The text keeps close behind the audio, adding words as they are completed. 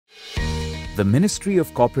The Ministry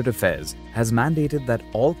of Corporate Affairs has mandated that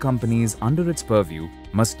all companies under its purview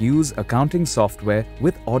must use accounting software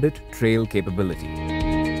with audit trail capability.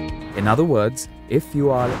 In other words, if you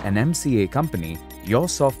are an MCA company, your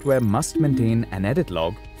software must maintain an edit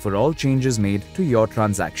log for all changes made to your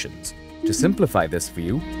transactions. To simplify this for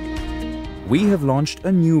you, we have launched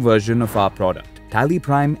a new version of our product,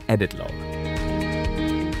 TallyPrime Edit Log.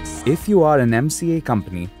 If you are an MCA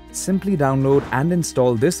company, simply download and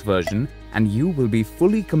install this version and you will be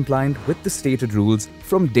fully compliant with the stated rules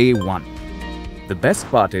from day one. The best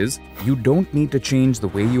part is, you don't need to change the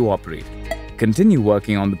way you operate. Continue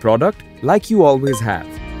working on the product like you always have.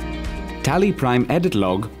 TallyPrime Edit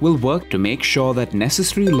Log will work to make sure that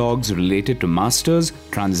necessary logs related to masters,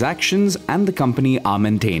 transactions, and the company are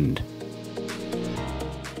maintained.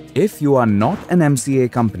 If you are not an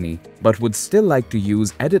MCA company but would still like to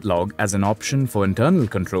use Edit Log as an option for internal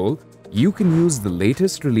control, you can use the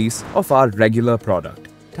latest release of our regular product,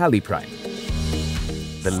 TallyPrime.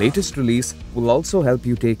 The latest release will also help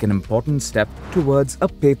you take an important step towards a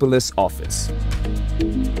paperless office.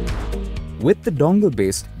 With the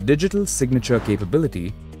dongle-based digital signature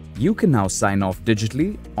capability, you can now sign off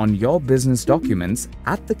digitally on your business documents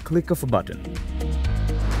at the click of a button.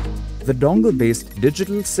 The dongle-based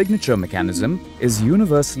digital signature mechanism is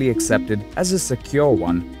universally accepted as a secure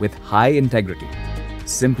one with high integrity.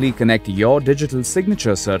 Simply connect your digital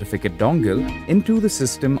signature certificate dongle into the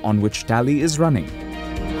system on which Tally is running.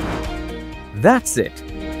 That's it!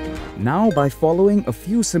 Now, by following a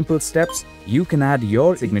few simple steps, you can add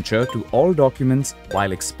your signature to all documents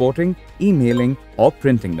while exporting, emailing, or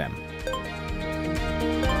printing them.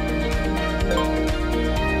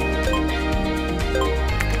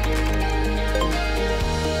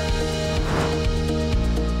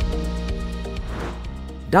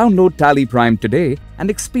 Download TallyPrime today and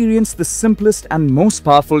experience the simplest and most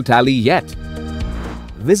powerful Tally yet.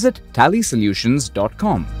 Visit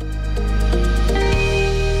tallysolutions.com.